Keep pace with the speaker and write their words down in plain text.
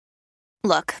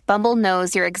Look, Bumble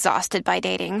knows you're exhausted by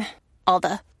dating. All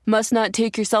the must not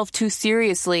take yourself too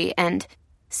seriously and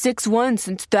 6'1"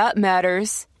 since that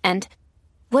matters. And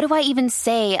what do I even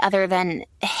say other than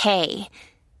hey?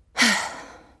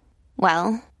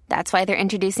 Well, that's why they're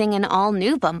introducing an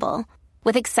all-new Bumble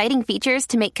with exciting features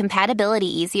to make compatibility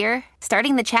easier,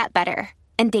 starting the chat better,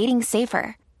 and dating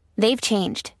safer. They've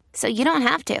changed, so you don't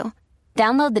have to.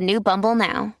 Download the new Bumble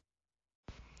now.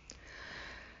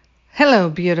 Hello,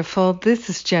 beautiful. This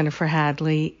is Jennifer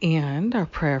Hadley, and our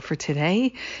prayer for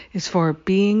today is for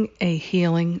being a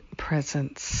healing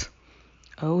presence.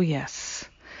 Oh, yes.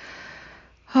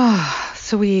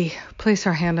 So we place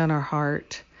our hand on our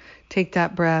heart, take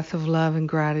that breath of love and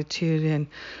gratitude, and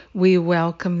we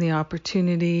welcome the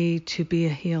opportunity to be a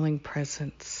healing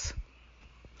presence.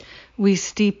 We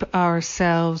steep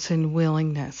ourselves in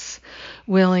willingness,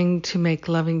 willing to make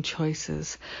loving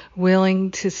choices,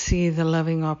 willing to see the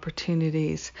loving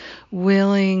opportunities,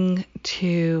 willing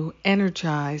to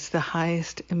energize the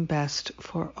highest and best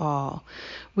for all.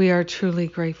 We are truly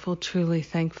grateful, truly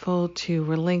thankful to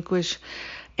relinquish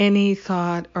any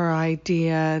thought or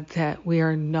idea that we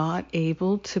are not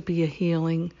able to be a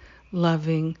healing,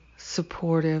 loving,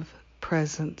 supportive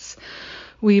presence.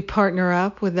 We partner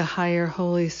up with the higher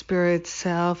Holy Spirit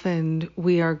self, and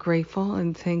we are grateful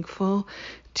and thankful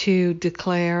to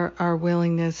declare our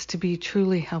willingness to be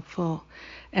truly helpful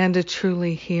and a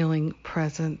truly healing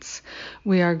presence.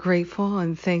 We are grateful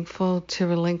and thankful to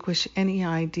relinquish any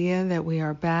idea that we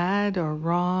are bad or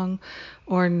wrong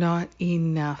or not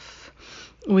enough.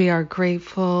 We are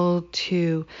grateful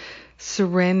to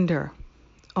surrender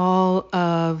all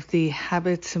of the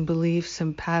habits and beliefs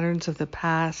and patterns of the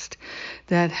past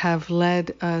that have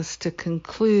led us to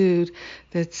conclude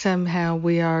that somehow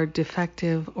we are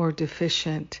defective or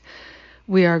deficient.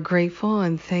 We are grateful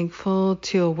and thankful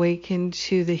to awaken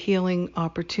to the healing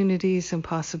opportunities and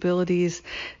possibilities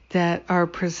that are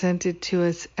presented to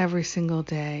us every single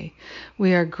day.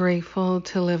 We are grateful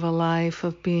to live a life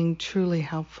of being truly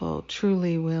helpful,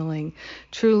 truly willing,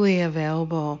 truly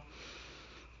available,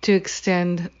 to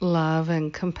extend love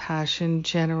and compassion,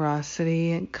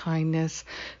 generosity and kindness,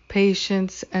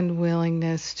 patience and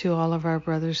willingness to all of our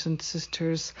brothers and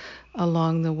sisters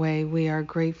along the way. We are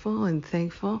grateful and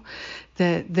thankful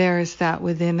that there is that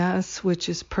within us which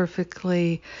is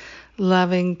perfectly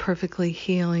loving, perfectly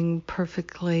healing,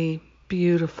 perfectly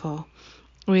beautiful.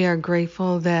 We are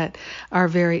grateful that our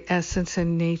very essence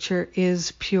and nature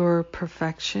is pure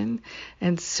perfection,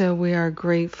 and so we are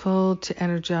grateful to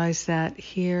energize that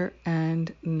here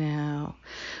and now.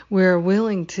 We're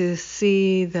willing to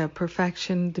see the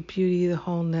perfection, the beauty, the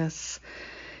wholeness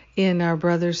in our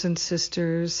brothers and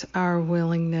sisters. Our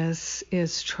willingness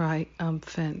is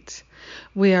triumphant.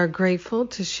 We are grateful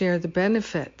to share the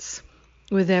benefits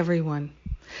with everyone.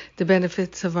 The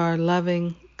benefits of our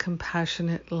loving,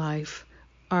 compassionate life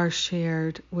are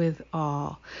shared with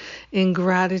all. In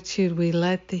gratitude, we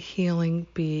let the healing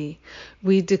be.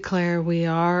 We declare we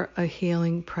are a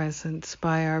healing presence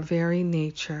by our very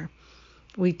nature.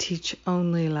 We teach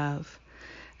only love,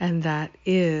 and that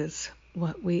is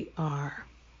what we are.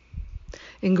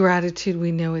 In gratitude,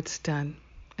 we know it's done,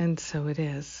 and so it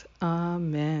is.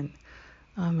 Amen.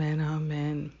 Amen.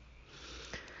 Amen.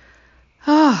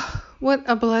 What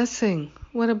a blessing.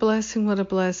 What a blessing, what a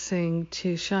blessing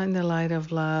to shine the light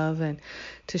of love and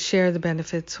to share the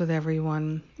benefits with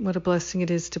everyone. What a blessing it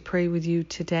is to pray with you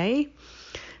today.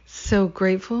 So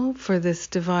grateful for this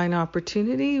divine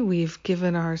opportunity we've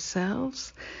given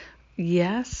ourselves.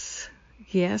 Yes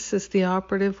is the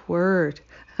operative word.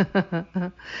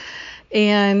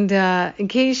 And in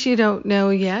case you don't know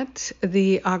yet,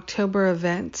 the October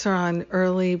events are on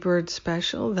Early Bird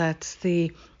Special. That's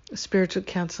the Spiritual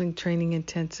Counseling Training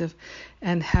Intensive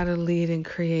and How to Lead and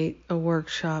Create a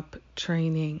Workshop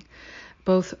Training.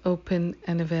 Both open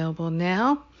and available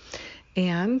now.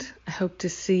 And I hope to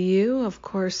see you. Of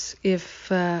course, if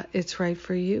it's right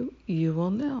for you, you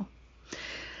will know.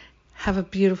 Have a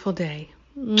beautiful day.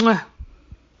 Mwah.